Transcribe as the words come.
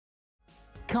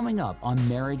coming up on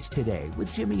Marriage Today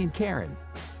with Jimmy and Karen.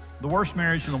 The worst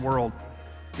marriage in the world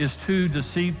is two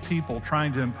deceived people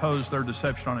trying to impose their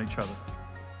deception on each other.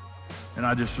 And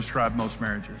I just described most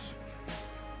marriages.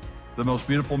 The most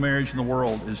beautiful marriage in the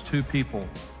world is two people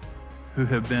who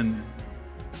have been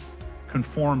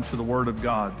conformed to the Word of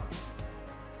God,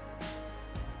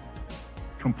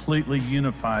 completely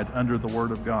unified under the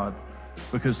Word of God,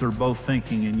 because they're both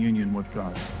thinking in union with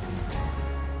God.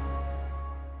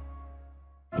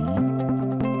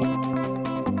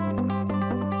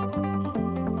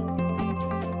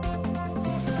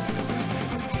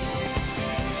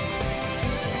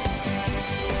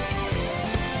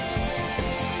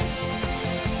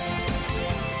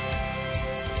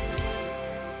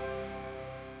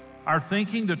 Our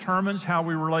thinking determines how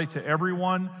we relate to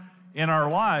everyone in our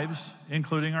lives,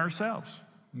 including ourselves.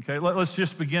 Okay, let's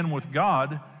just begin with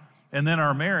God, and then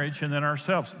our marriage, and then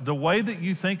ourselves. The way that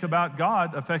you think about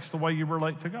God affects the way you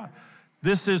relate to God.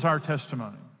 This is our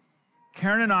testimony.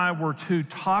 Karen and I were two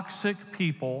toxic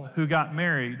people who got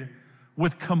married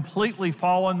with completely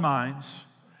fallen minds,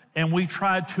 and we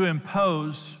tried to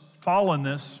impose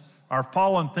fallenness, our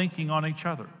fallen thinking on each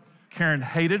other. Karen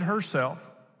hated herself.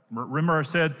 Remember I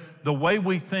said the way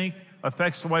we think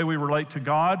affects the way we relate to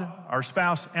God, our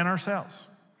spouse, and ourselves.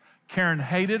 Karen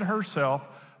hated herself,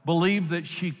 believed that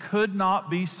she could not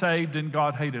be saved and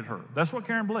God hated her. That's what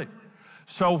Karen believed.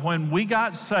 So when we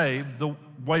got saved, the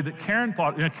way that Karen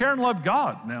thought, Karen loved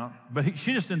God now, but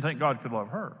she just didn't think God could love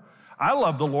her. I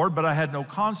loved the Lord, but I had no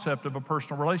concept of a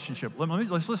personal relationship.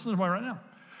 Let's listen to me right now.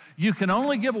 You can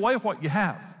only give away what you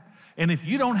have. And if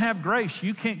you don't have grace,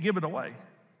 you can't give it away.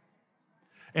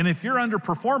 And if you're under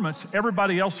performance,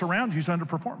 everybody else around you is under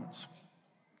performance.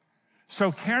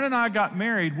 So Karen and I got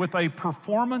married with a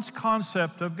performance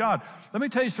concept of God. Let me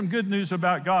tell you some good news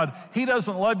about God. He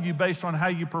doesn't love you based on how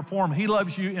you perform. He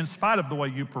loves you in spite of the way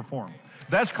you perform.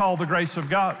 That's called the grace of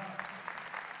God.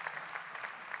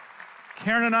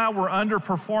 Karen and I were under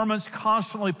performance,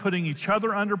 constantly putting each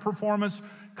other under performance,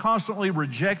 constantly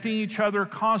rejecting each other,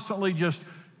 constantly just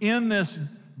in this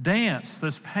dance,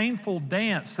 this painful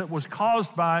dance that was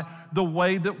caused by the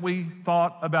way that we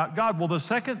thought about God. Well, the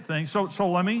second thing, so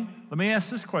let me ask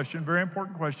this question, very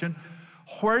important question.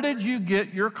 Where did you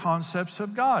get your concepts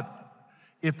of God?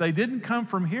 If they didn't come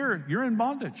from here, you're in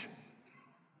bondage.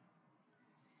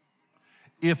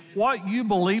 If what you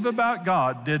believe about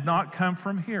God did not come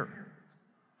from here,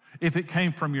 if it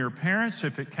came from your parents,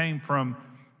 if it came from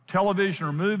television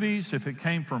or movies, if it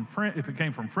came from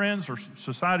friends or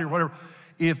society or whatever,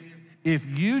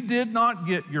 if you did not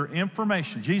get your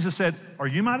information, Jesus said, "Are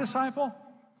you my disciple?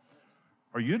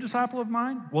 Are you a disciple of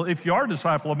mine?" Well, if you are a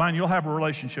disciple of mine, you'll have a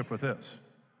relationship with this.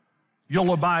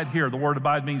 You'll abide here. The word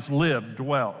abide means live,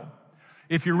 dwell.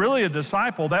 If you're really a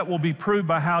disciple, that will be proved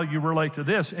by how you relate to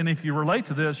this. And if you relate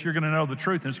to this, you're going to know the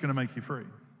truth and it's going to make you free.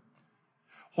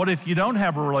 What if you don't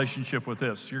have a relationship with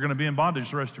this? You're going to be in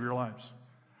bondage the rest of your lives.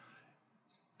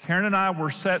 Karen and I were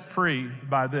set free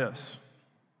by this.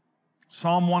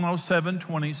 Psalm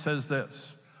 107:20 says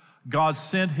this: God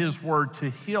sent his word to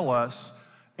heal us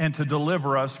and to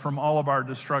deliver us from all of our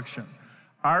destruction.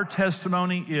 Our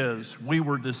testimony is we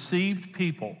were deceived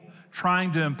people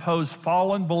trying to impose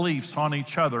fallen beliefs on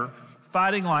each other,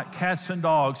 fighting like cats and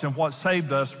dogs, and what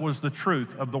saved us was the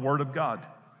truth of the Word of God.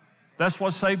 That's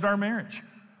what saved our marriage.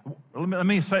 Let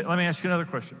me ask you another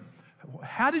question.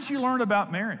 How did you learn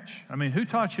about marriage? I mean, who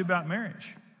taught you about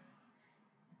marriage?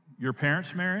 Your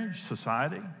parents' marriage,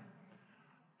 society?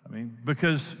 I mean,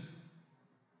 because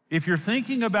if your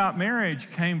thinking about marriage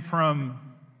came from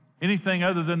anything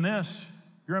other than this,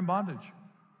 you're in bondage.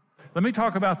 Let me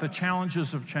talk about the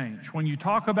challenges of change. When you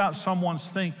talk about someone's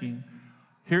thinking,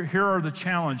 here are the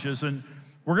challenges, and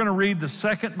we're going to read the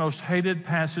second most hated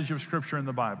passage of Scripture in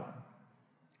the Bible.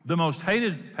 The most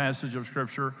hated passage of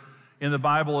Scripture in the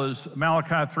Bible is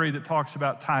Malachi 3 that talks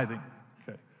about tithing.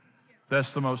 Okay,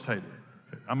 that's the most hated.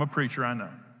 Okay. I'm a preacher, I know.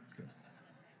 Okay.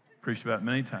 Preached about it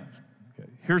many times. Okay.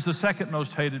 Here's the second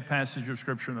most hated passage of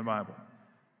Scripture in the Bible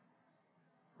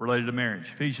related to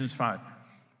marriage. Ephesians 5,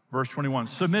 verse 21.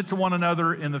 Submit to one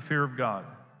another in the fear of God.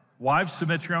 Wives,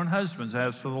 submit to your own husbands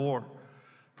as to the Lord.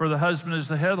 For the husband is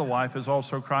the head of the wife, as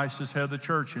also Christ is head of the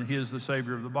church, and he is the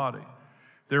Savior of the body.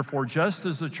 Therefore, just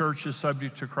as the church is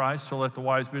subject to Christ, so let the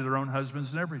wives be their own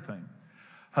husbands in everything.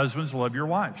 Husbands, love your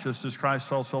wives, just as Christ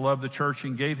also loved the church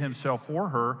and gave himself for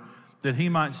her, that he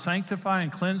might sanctify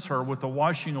and cleanse her with the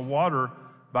washing of water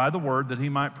by the word, that he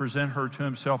might present her to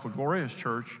himself a glorious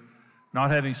church,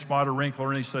 not having spot or wrinkle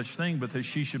or any such thing, but that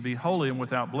she should be holy and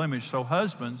without blemish. So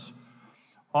husbands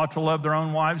ought to love their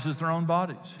own wives as their own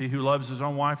bodies. He who loves his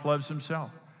own wife loves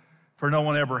himself. For no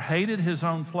one ever hated his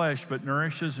own flesh, but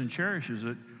nourishes and cherishes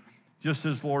it, just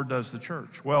as the Lord does the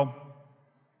church. Well,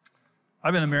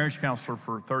 I've been a marriage counselor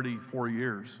for 34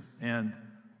 years, and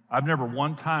I've never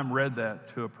one time read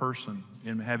that to a person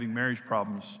in having marriage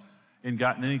problems and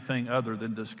gotten anything other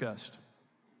than disgust.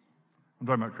 I'm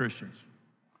talking about Christians.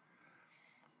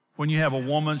 When you have a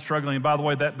woman struggling, and by the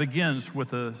way, that begins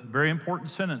with a very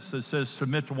important sentence that says,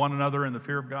 submit to one another in the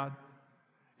fear of God.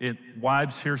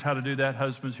 Wives, here's how to do that.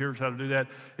 Husbands, here's how to do that.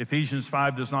 Ephesians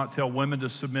 5 does not tell women to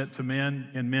submit to men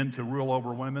and men to rule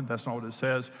over women. That's not what it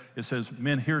says. It says,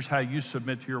 men, here's how you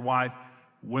submit to your wife.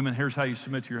 Women, here's how you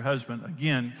submit to your husband.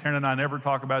 Again, Karen and I never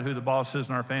talk about who the boss is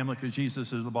in our family because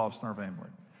Jesus is the boss in our family.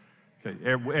 Okay,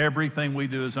 everything we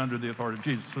do is under the authority of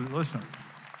Jesus. So listen.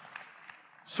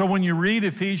 So when you read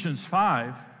Ephesians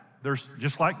 5, there's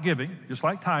just like giving, just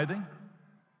like tithing.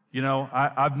 You know,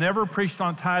 I've never preached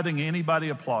on tithing, anybody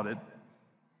applauded.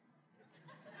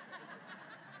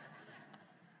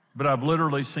 But I've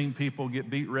literally seen people get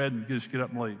beat red and just get up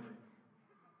and leave.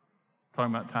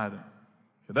 Talking about tithing.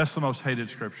 Okay, that's the most hated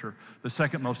scripture. The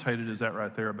second most hated is that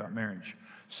right there about marriage.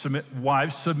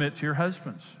 Wives, submit to your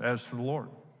husbands as to the Lord.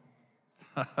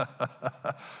 I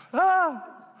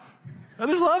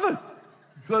just love it.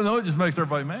 Because I know it just makes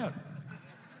everybody mad.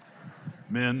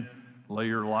 Men, lay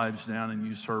your lives down and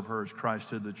you serve her as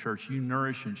Christ did the church. You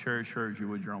nourish and cherish her as you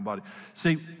would your own body.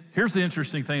 See, here's the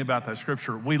interesting thing about that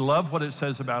scripture. We love what it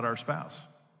says about our spouse.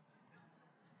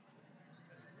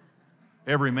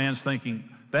 Every man's thinking,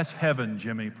 that's heaven,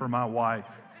 Jimmy, for my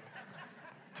wife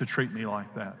to treat me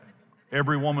like that.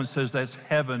 Every woman says that's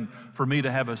heaven for me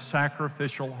to have a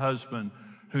sacrificial husband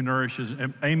who nourishes.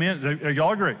 Amen?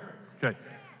 Y'all agree? Okay.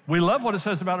 We love what it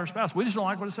says about our spouse. We just don't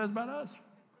like what it says about us.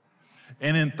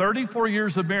 And in 34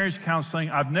 years of marriage counseling,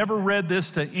 I've never read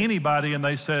this to anybody and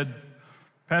they said,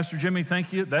 Pastor Jimmy,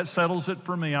 thank you. That settles it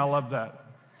for me. I love that.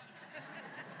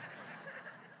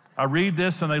 I read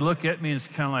this and they look at me and it's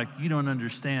kind of like, you don't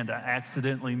understand. I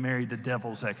accidentally married the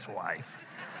devil's ex-wife.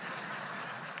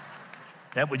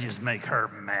 That would just make her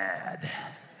mad.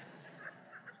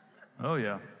 Oh,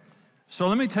 yeah. So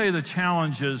let me tell you the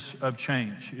challenges of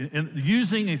change.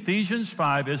 Using Ephesians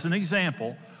 5 as an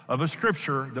example of a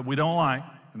scripture that we don't like,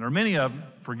 and there are many of them,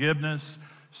 forgiveness,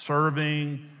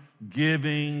 serving,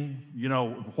 giving, you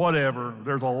know, whatever.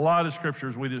 There's a lot of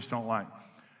scriptures we just don't like.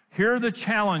 Here are the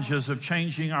challenges of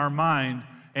changing our mind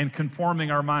and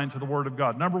conforming our mind to the Word of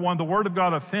God. Number one, the Word of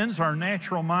God offends our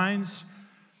natural minds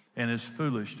and is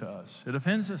foolish to us. It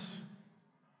offends us.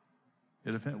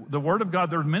 The Word of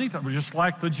God, there are many times, just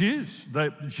like the Jews,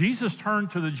 that Jesus turned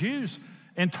to the Jews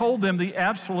and told them the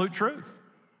absolute truth,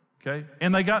 okay?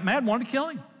 And they got mad and wanted to kill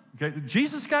him, okay?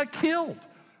 Jesus got killed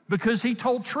because he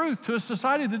told truth to a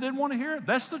society that didn't want to hear it.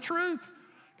 That's the truth,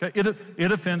 okay?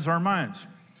 It offends our minds.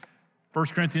 1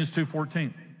 Corinthians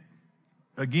 2:14.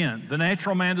 Again, the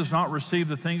natural man does not receive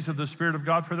the things of the Spirit of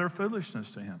God for their foolishness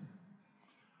to him.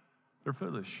 They're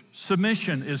foolish.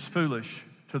 Submission is foolish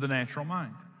to the natural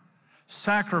mind.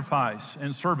 Sacrifice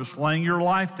and service, laying your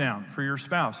life down for your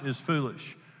spouse, is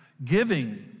foolish.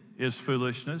 Giving is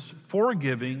foolishness.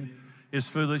 Forgiving is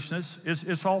foolishness.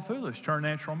 It's all foolish to our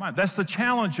natural mind. That's the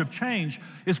challenge of change,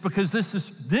 is because this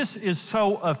is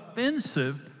so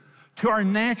offensive to our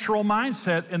natural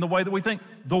mindset in the way that we think.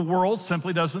 The world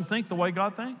simply doesn't think the way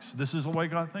God thinks. This is the way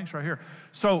God thinks right here.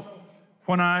 So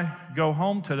when I go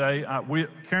home today,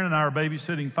 Karen and I are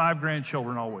babysitting 5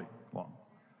 grandchildren all week long.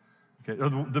 Okay.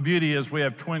 The beauty is we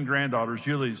have twin granddaughters,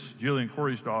 Julie and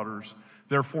Corey's daughters.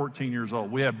 They're 14 years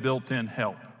old. We have built-in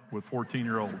help with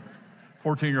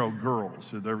 14-year-old girls.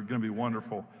 So they're going to be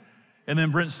wonderful. And then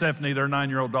Brent and Stephanie, their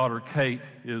 9-year-old daughter, Kate,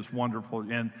 is wonderful.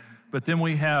 But then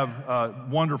we have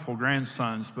wonderful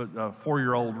grandsons, but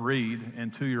 4-year-old Reed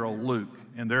and 2-year-old Luke.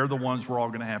 And they're the ones we're all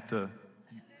going to have to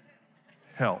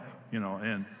help, you know.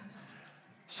 And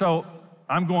so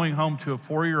I'm going home to a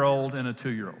 4-year-old and a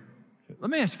 2-year-old. Let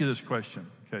me ask you this question,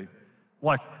 okay?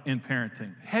 Like in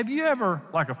parenting. Have you ever,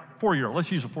 like a 4-year-old,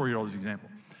 let's use a 4-year-old as an example.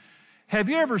 Have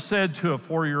you ever said to a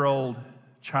 4-year-old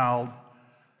child,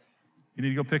 you need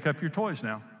to go pick up your toys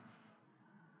now?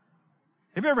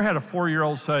 Have you ever had a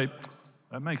 4-year-old say,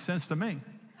 that makes sense to me?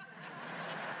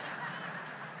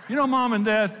 You know, Mom and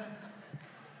Dad,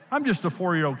 I'm just a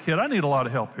 4-year-old kid. I need a lot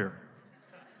of help here.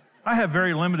 I have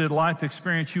very limited life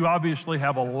experience. You obviously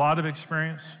have a lot of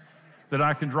experience that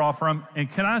I can draw from.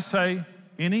 And can I say,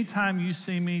 anytime you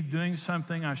see me doing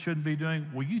something I shouldn't be doing,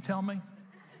 will you tell me?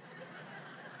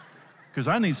 Because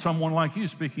I need someone like you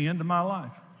speaking into my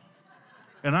life.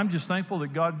 And I'm just thankful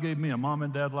that God gave me a mom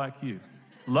and dad like you.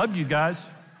 Love you guys.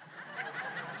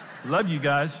 Love you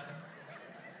guys.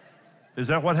 Is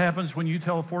that what happens when you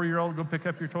tell a 4-year-old to go pick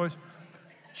up your toys?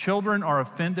 Children are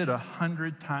offended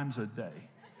 100 times a day.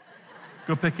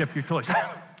 Go pick up your toys.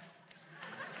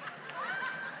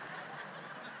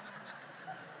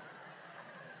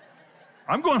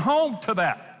 I'm going home to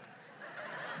that.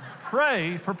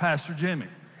 Pray for Pastor Jimmy.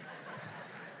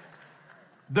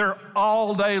 They're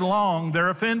all day long, they're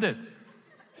offended.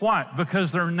 Why?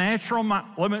 Because their natural mind,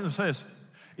 let me say this,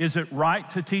 is it right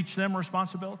to teach them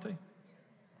responsibility?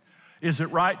 Is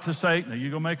it right to say, now you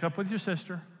go make up with your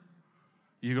sister?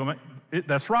 You go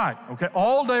that's right, okay?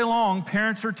 All day long,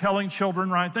 parents are telling children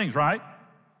right things, right?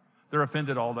 They're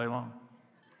offended all day long.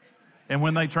 And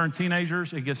when they turn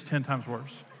teenagers, it gets 10 times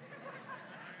worse.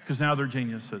 Because now they're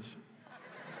geniuses.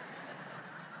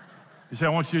 You say, I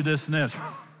want you to do this and this.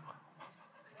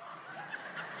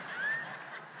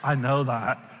 I know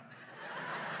that.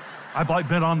 I've like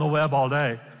been on the web all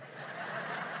day.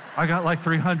 I got like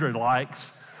 300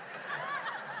 likes.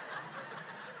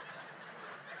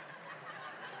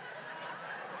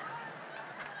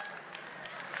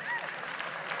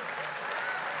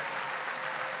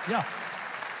 Yeah.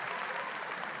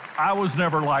 I was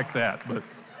never like that, but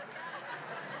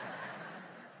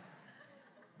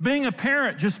being a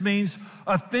parent just means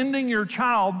offending your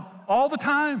child all the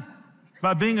time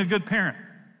by being a good parent.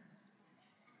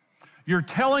 You're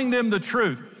telling them the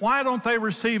truth. Why don't they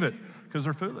receive it? Because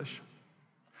they're foolish.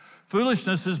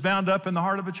 Foolishness is bound up in the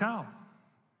heart of a child.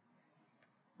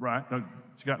 Right?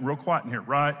 It's gotten real quiet in here,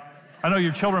 right? I know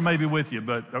your children may be with you,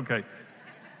 but okay.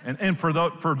 And for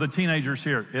the teenagers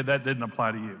here, that didn't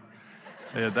apply to you.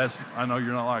 I know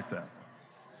you're not like that.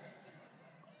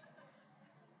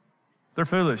 They're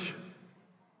foolish.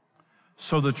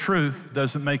 So the truth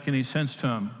doesn't make any sense to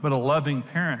them, but a loving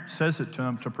parent says it to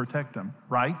them to protect them,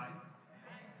 right?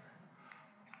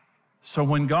 So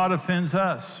when God offends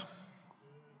us,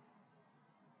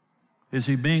 is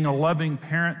he being a loving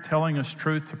parent telling us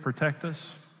truth to protect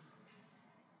us?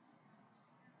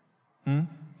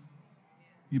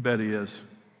 You bet he is.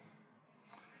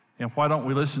 And why don't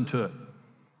we listen to it?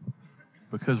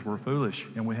 Because we're foolish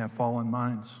and we have fallen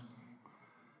minds.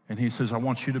 And he says, I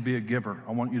want you to be a giver.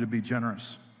 I want you to be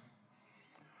generous.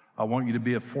 I want you to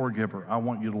be a forgiver. I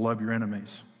want you to love your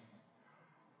enemies.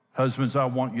 Husbands, I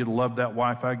want you to love that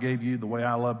wife I gave you the way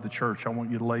I love the church. I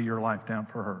want you to lay your life down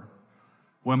for her.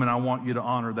 Women, I want you to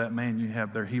honor that man you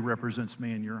have there. He represents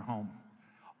me in your home.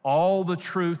 All the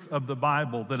truth of the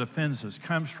Bible that offends us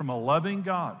comes from a loving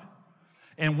God.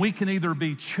 And we can either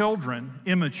be children,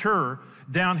 immature,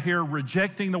 down here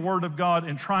rejecting the Word of God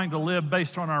and trying to live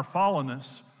based on our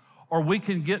fallenness, or we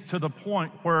can get to the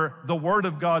point where the Word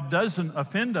of God doesn't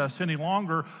offend us any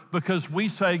longer because we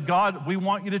say, God, we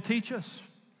want you to teach us.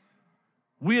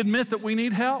 We admit that we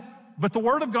need help, but the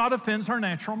Word of God offends our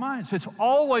natural minds. It's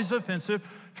always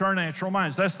offensive to our natural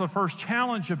minds. That's the first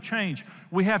challenge of change.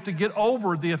 We have to get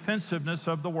over the offensiveness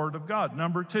of the Word of God.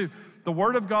 Number two, the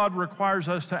Word of God requires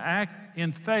us to act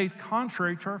in faith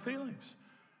contrary to our feelings.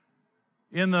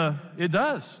 It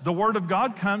does. The Word of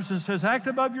God comes and says, act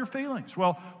above your feelings.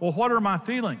 Well, what are my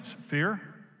feelings? Fear.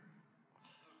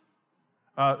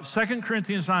 2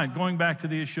 Corinthians 9, going back to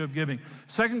the issue of giving.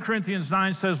 2 Corinthians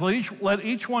 9 says, let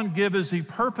each one give as he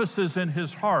purposes in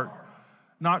his heart,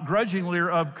 not grudgingly or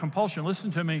of compulsion.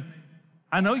 Listen to me.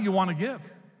 I know you want to give.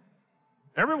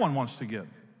 Everyone wants to give.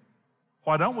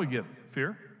 Why don't we give?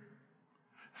 Fear.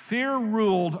 Fear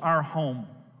ruled our home.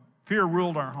 Fear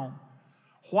ruled our home.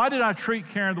 Why did I treat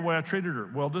Karen the way I treated her?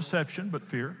 Well, deception, but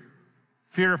fear.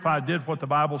 Fear if I did what the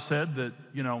Bible said that,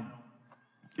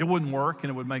 it wouldn't work and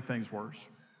it would make things worse.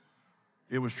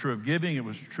 It was true of giving. It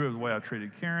was true of the way I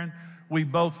treated Karen. We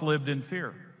both lived in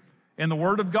fear. And the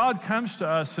Word of God comes to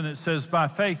us and it says, by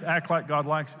faith, act like God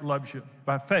loves you.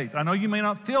 By faith. I know you may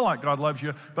not feel like God loves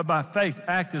you, but by faith,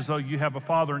 act as though you have a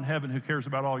Father in heaven who cares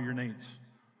about all your needs.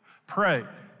 Pray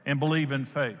and believe in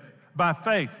faith. By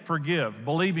faith, forgive,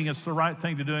 believing it's the right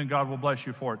thing to do and God will bless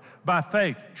you for it. By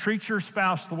faith, treat your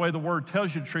spouse the way the Word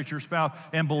tells you to treat your spouse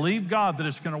and believe God that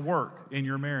it's going to work in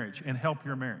your marriage and help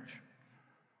your marriage.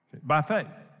 Okay. By faith.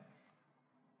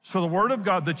 So the Word of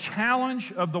God, the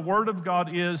challenge of the Word of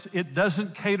God is it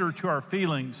doesn't cater to our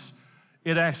feelings.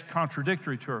 It acts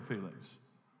contradictory to our feelings.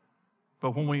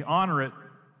 But when we honor it,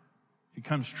 it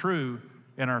comes true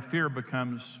and our fear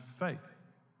becomes faith.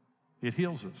 It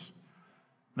heals us.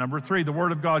 Number three, the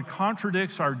Word of God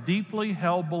contradicts our deeply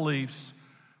held beliefs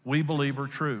we believe are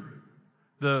true.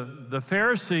 The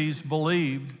Pharisees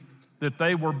believed that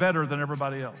they were better than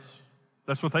everybody else.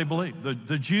 That's what they believed.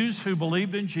 The Jews who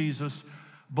believed in Jesus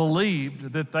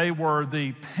believed that they were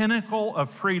the pinnacle of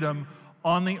freedom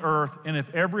on the earth, and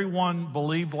if everyone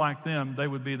believed like them, they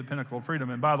would be the pinnacle of freedom.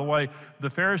 And by the way, the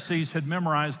Pharisees had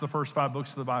memorized the first 5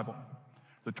 books of the Bible,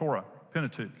 the Torah,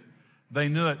 Pentateuch. They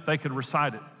knew it, they could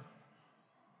recite it.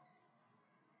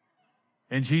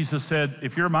 And Jesus said,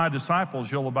 if you're my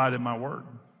disciples, you'll abide in my word.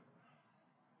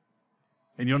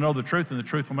 And you'll know the truth, and the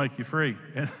truth will make you free.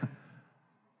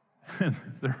 And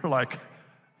they're like,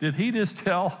 did he just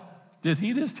tell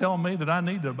me that I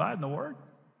need to abide in the word?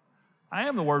 I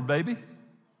am the word, baby.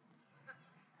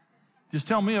 Just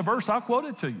tell me a verse, I'll quote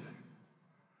it to you.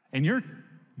 And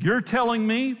you're telling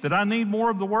me that I need more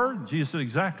of the word? Jesus said,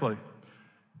 exactly.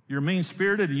 You're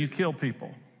mean-spirited and you kill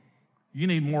people. You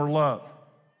need more love.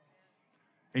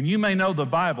 And you may know the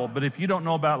Bible, but if you don't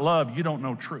know about love, you don't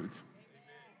know truth.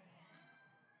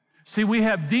 See, we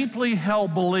have deeply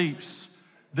held beliefs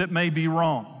that may be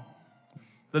wrong.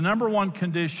 The number one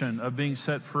condition of being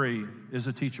set free is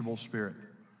a teachable spirit.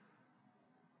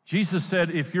 Jesus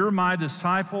said, if you're my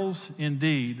disciples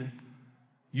indeed,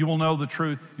 you will know the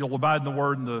truth, you'll abide in the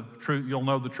word, and the truth, you'll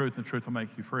know the truth, and the truth will make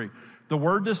you free. The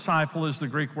word disciple is the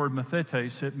Greek word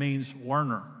mathetes. It means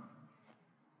learner,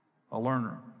 a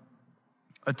learner.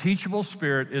 A teachable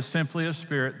spirit is simply a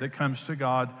spirit that comes to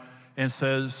God and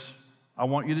says, I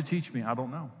want you to teach me. I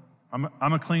don't know.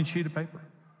 I'm a clean sheet of paper.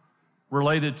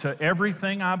 Related to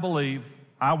everything I believe,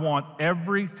 I want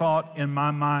every thought in my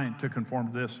mind to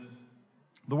conform to this.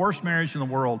 The worst marriage in the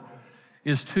world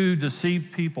is two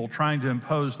deceived people trying to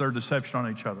impose their deception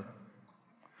on each other.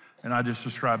 And I just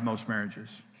described most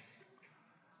marriages.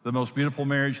 The most beautiful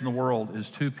marriage in the world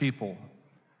is two people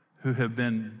who have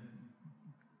been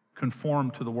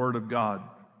conformed to the Word of God,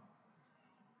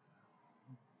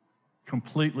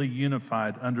 completely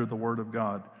unified under the Word of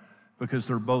God, because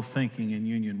they're both thinking in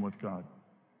union with God.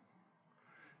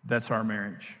 That's our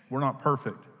marriage. We're not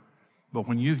perfect, but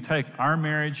when you take our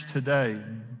marriage today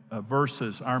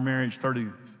versus our marriage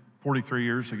 43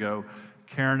 years ago,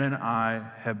 Karen and I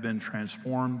have been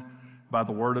transformed by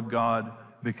the Word of God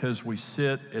because we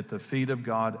sit at the feet of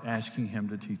God asking Him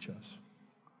to teach us,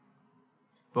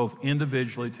 both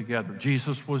individually together.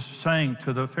 Jesus was saying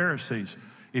to the Pharisees,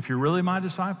 if you're really my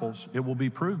disciples, it will be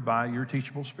proved by your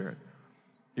teachable spirit.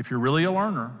 If you're really a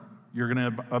learner, you're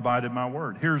going to abide in my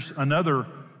word. Here's another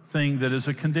thing that is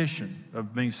a condition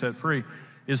of being set free,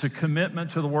 is a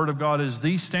commitment to the Word of God as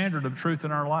the standard of truth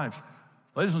in our lives.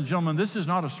 Ladies and gentlemen, this is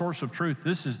not a source of truth.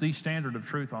 This is the standard of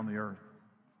truth on the earth.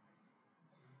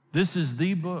 This is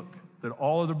the book that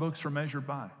all other books are measured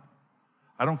by.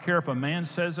 I don't care if a man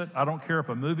says it. I don't care if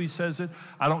a movie says it.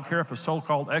 I don't care if a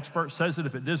so-called expert says it.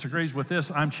 If it disagrees with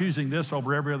this, I'm choosing this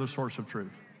over every other source of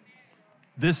truth.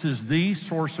 This is the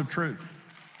source of truth.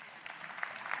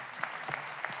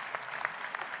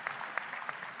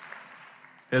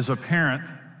 As a parent,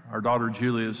 our daughter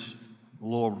Julia is a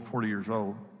little over 40 years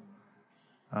old.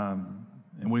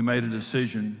 And we made a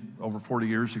decision over 40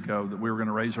 years ago that we were going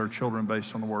to raise our children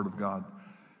based on the Word of God.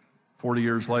 40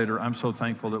 years later, I'm so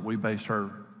thankful that we based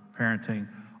our parenting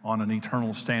on an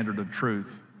eternal standard of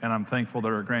truth, and I'm thankful that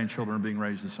our grandchildren are being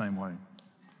raised the same way.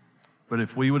 But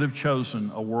if we would have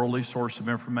chosen a worldly source of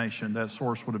information, that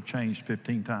source would have changed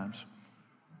 15 times,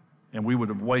 and we would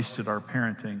have wasted our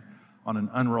parenting on an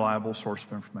unreliable source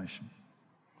of information.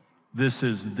 This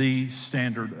is the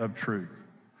standard of truth.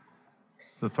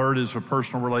 The third is a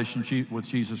personal relationship with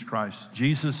Jesus Christ.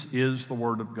 Jesus is the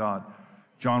Word of God.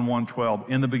 John 1:12,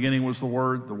 in the beginning was the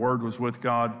Word was with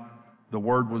God, the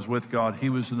Word was with God, He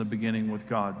was in the beginning with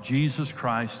God. Jesus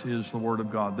Christ is the Word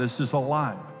of God. This is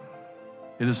alive.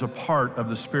 It is a part of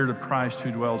the Spirit of Christ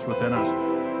who dwells within us.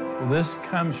 Well, this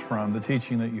comes from, the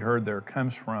teaching that you heard there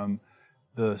comes from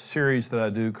the series that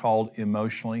I do called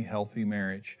Emotionally Healthy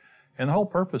Marriage. And the whole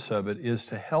purpose of it is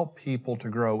to help people to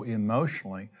grow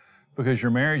emotionally, because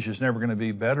your marriage is never going to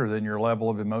be better than your level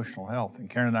of emotional health. And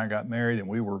Karen and I got married and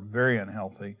we were very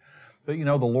unhealthy. But you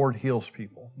know, the Lord heals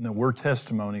people. And we're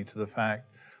testimony to the fact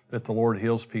that the Lord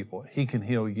heals people. He can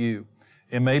heal you.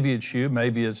 And maybe it's you,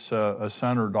 maybe it's a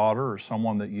son or daughter or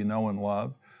someone that you know and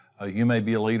love. You may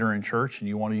be a leader in church and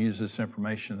you want to use this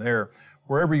information there.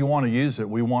 Wherever you want to use it,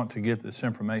 we want to get this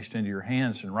information into your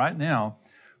hands. And right now,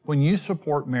 when you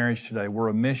support marriage today, we're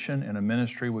a mission and a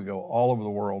ministry. We go all over the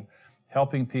world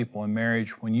helping people in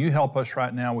marriage. When you help us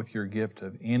right now with your gift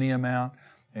of any amount,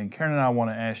 and Karen and I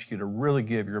want to ask you to really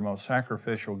give your most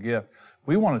sacrificial gift,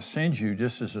 we want to send you,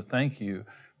 just as a thank you,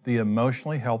 the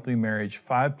Emotionally Healthy Marriage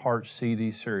 5-part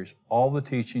CD series, all the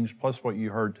teachings plus what you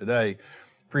heard today,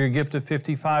 for your gift of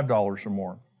 $55 or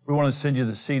more. We want to send you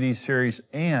the CD series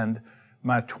and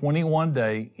my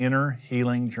 21-day Inner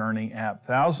Healing Journey app.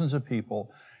 Thousands of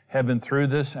people have been through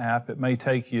this app. It may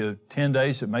take you 10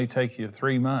 days. It may take you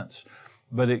 3 months.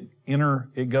 but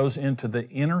it goes into the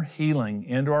inner healing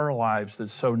into our lives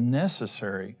that's so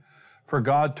necessary for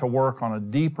God to work on a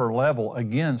deeper level,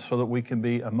 again, so that we can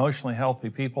be emotionally healthy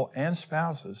people and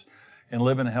spouses and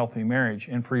live in a healthy marriage.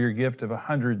 And for your gift of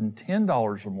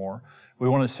 $110 or more, we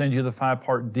want to send you the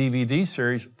 5-part DVD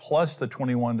series plus the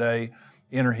 21-day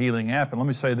Inner Healing app. And let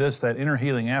me say this, that Inner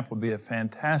Healing app would be a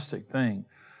fantastic thing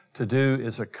to do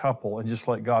as a couple and just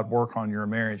let God work on your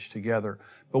marriage together.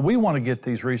 But we want to get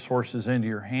these resources into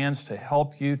your hands to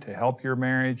help you, to help your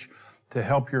marriage, to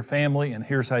help your family, and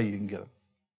here's how you can get them.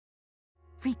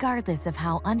 Regardless of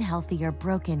how unhealthy or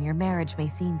broken your marriage may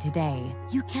seem today,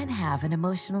 you can have an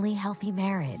emotionally healthy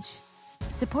marriage.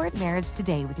 Support Marriage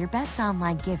Today with your best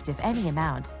online gift of any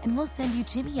amount, and we'll send you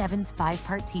Jimmy Evans'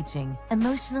 5-part teaching,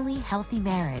 Emotionally Healthy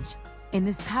Marriage. In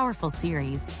this powerful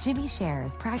series, Jimmy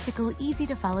shares practical,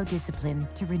 easy-to-follow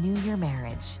disciplines to renew your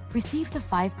marriage. Receive the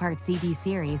 5-part CD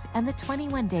series and the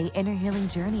 21-day Inner Healing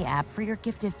Journey app for your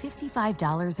gift of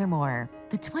 $55 or more.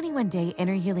 The 21-day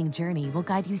Inner Healing Journey will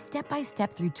guide you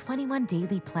step-by-step through 21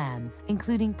 daily plans,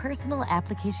 including personal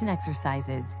application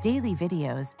exercises, daily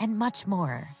videos, and much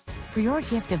more. For your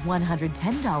gift of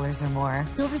 $110 or more,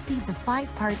 you'll receive the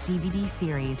 5-part DVD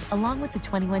series along with the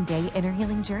 21-day Inner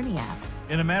Healing Journey app.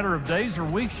 In a matter of days or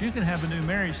weeks, you can have a new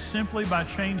marriage simply by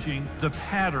changing the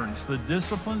patterns, the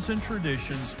disciplines and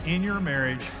traditions in your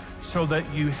marriage so that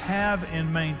you have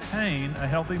and maintain a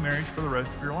healthy marriage for the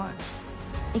rest of your lives.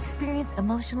 Experience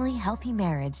emotionally healthy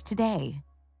marriage today.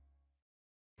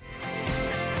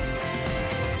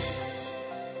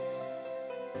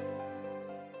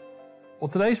 Well,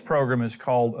 today's program is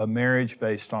called A Marriage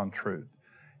Based on Truth.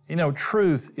 You know,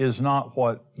 truth is not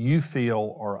what you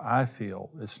feel or I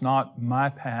feel. It's not my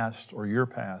past or your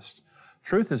past.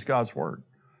 Truth is God's Word.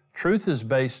 Truth is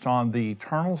based on the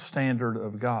eternal standard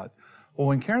of God. Well,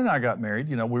 when Karen and I got married,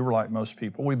 you know, we were like most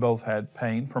people. We both had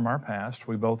pain from our past.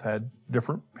 We both had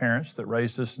different parents that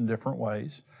raised us in different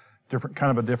ways,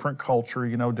 kind of a different culture,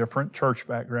 you know, different church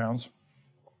backgrounds,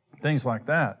 things like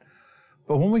that.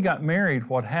 But when we got married,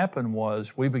 what happened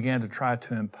was we began to try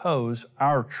to impose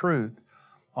our truth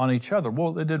on each other.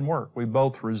 Well, it didn't work. We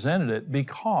both resented it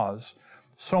because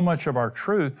so much of our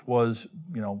truth was,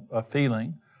 you know, a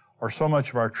feeling, or so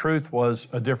much of our truth was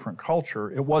a different culture.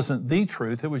 It wasn't the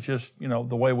truth. It was just, you know,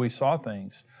 the way we saw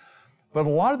things. But a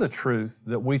lot of the truth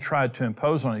that we tried to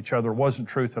impose on each other wasn't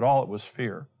truth at all. It was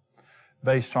fear,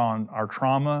 based on our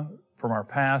trauma from our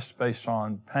past, based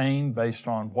on pain, based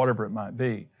on whatever it might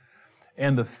be.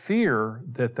 And the fear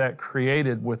that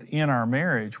created within our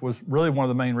marriage was really one of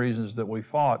the main reasons that we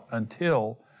fought,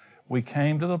 until we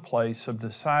came to the place of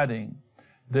deciding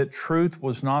that truth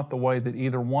was not the way that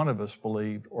either one of us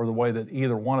believed or the way that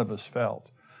either one of us felt.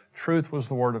 Truth was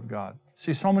the Word of God.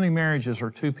 See, so many marriages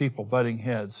are two people butting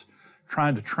heads,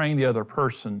 trying to train the other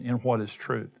person in what is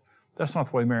truth. That's not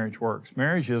the way marriage works.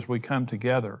 Marriage is we come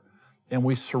together and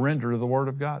we surrender to the Word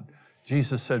of God.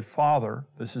 Jesus said, Father,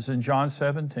 this is in John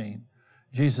 17,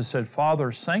 Jesus said,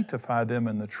 Father, sanctify them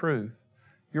in the truth.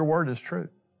 Your Word is truth.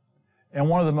 And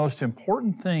one of the most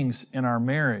important things in our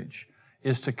marriage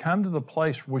is to come to the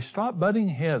place where we stop butting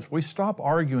heads, we stop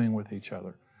arguing with each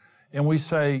other, and we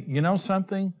say, you know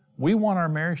something? We want our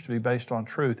marriage to be based on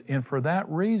truth, and for that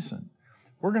reason,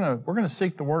 we're gonna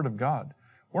seek the Word of God.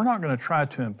 We're not gonna try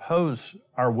to impose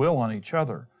our will on each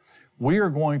other. We are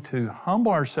going to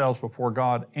humble ourselves before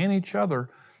God and each other,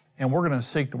 and we're gonna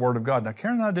seek the Word of God. Now,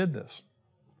 Karen and I did this.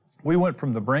 We went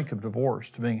from the brink of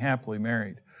divorce to being happily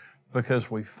married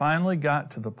because we finally got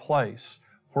to the place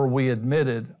where we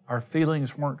admitted our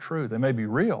feelings weren't true. They may be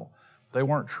real, they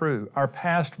weren't true. Our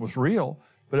past was real,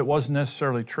 but it wasn't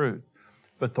necessarily truth.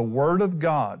 But the Word of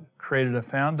God created a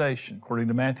foundation, according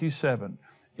to Matthew 7.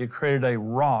 It created a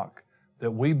rock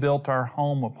that we built our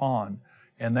home upon,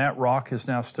 and that rock has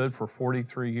now stood for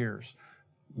 43 years.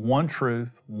 One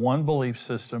truth, one belief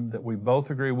system that we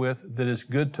both agree with, that is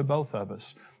good to both of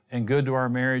us and good to our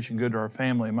marriage and good to our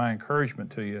family. My encouragement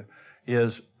to you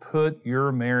is put your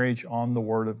marriage on the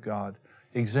Word of God.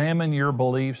 Examine your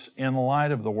beliefs in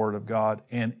light of the Word of God,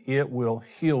 and it will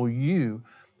heal you.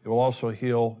 It will also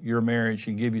heal your marriage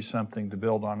and give you something to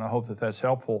build on. I hope that that's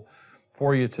helpful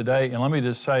for you today. And let me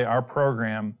just say, our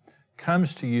program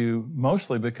comes to you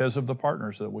mostly because of the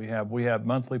partners that we have. We have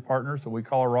monthly partners that we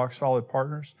call our Rock Solid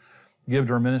Partners, give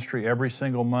to our ministry every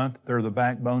single month. They're the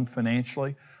backbone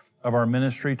financially of our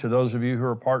ministry. To those of you who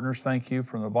are partners, thank you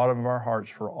from the bottom of our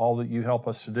hearts for all that you help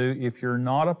us to do. If you're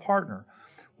not a partner,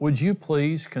 would you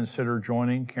please consider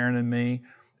joining Karen and me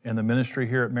in the ministry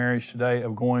here at Marriage Today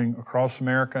of going across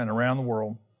America and around the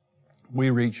world. We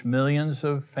reach millions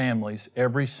of families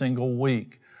every single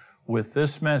week with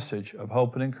this message of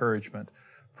hope and encouragement.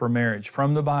 for marriage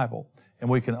from the Bible. And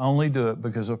we can only do it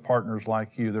because of partners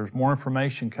like you. There's more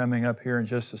information coming up here in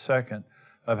just a second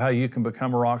of how you can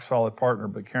become a rock-solid partner.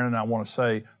 But Karen and I want to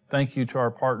say thank you to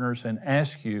our partners and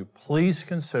ask you, please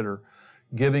consider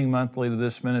giving monthly to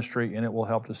this ministry, and it will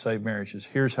help to save marriages.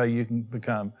 Here's how you can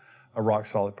become a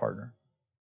rock-solid partner.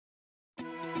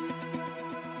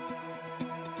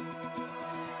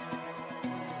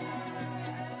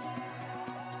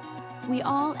 We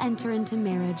all enter into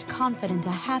marriage confident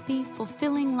a happy,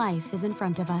 fulfilling life is in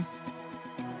front of us.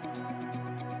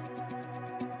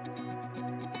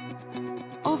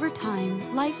 Over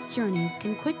time, life's journeys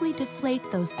can quickly deflate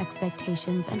those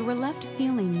expectations, and we're left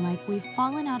feeling like we've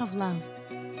fallen out of love.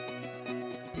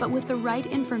 But with the right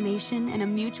information and a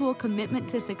mutual commitment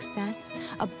to success,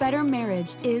 a better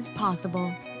marriage is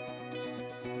possible.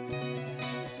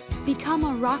 Become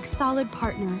a rock-solid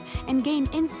partner and gain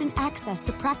instant access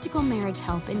to practical marriage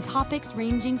help in topics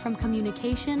ranging from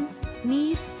communication,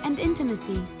 needs, and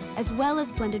intimacy, as well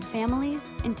as blended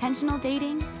families, intentional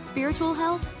dating, spiritual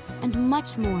health, and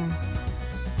much more.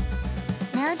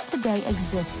 Marriage Today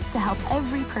exists to help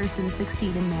every person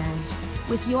succeed in marriage.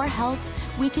 With your help,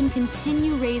 we can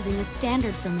continue raising a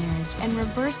standard for marriage and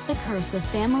reverse the curse of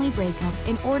family breakup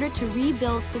in order to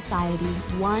rebuild society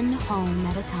one home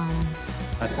at a time.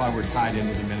 That's why we're tied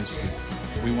into the ministry.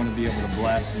 We want to be able to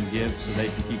bless and give so they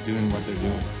can keep doing what they're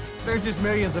doing. There's just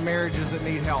millions of marriages that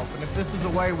need help, and if this is a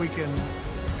way we can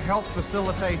help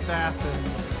facilitate that, then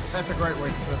that's a great way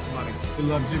to spend some money. We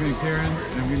love Jimmy and Karen,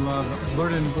 and we love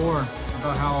learning more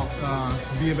about how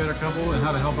to be a better couple and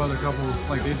how to help other couples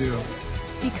like they do.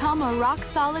 Become a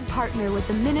rock-solid partner with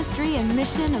the ministry and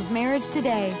mission of Marriage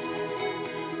Today.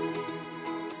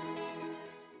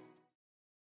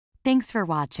 Thanks for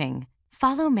watching.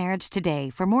 Follow Marriage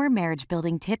Today for more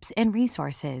marriage-building tips and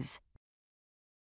resources.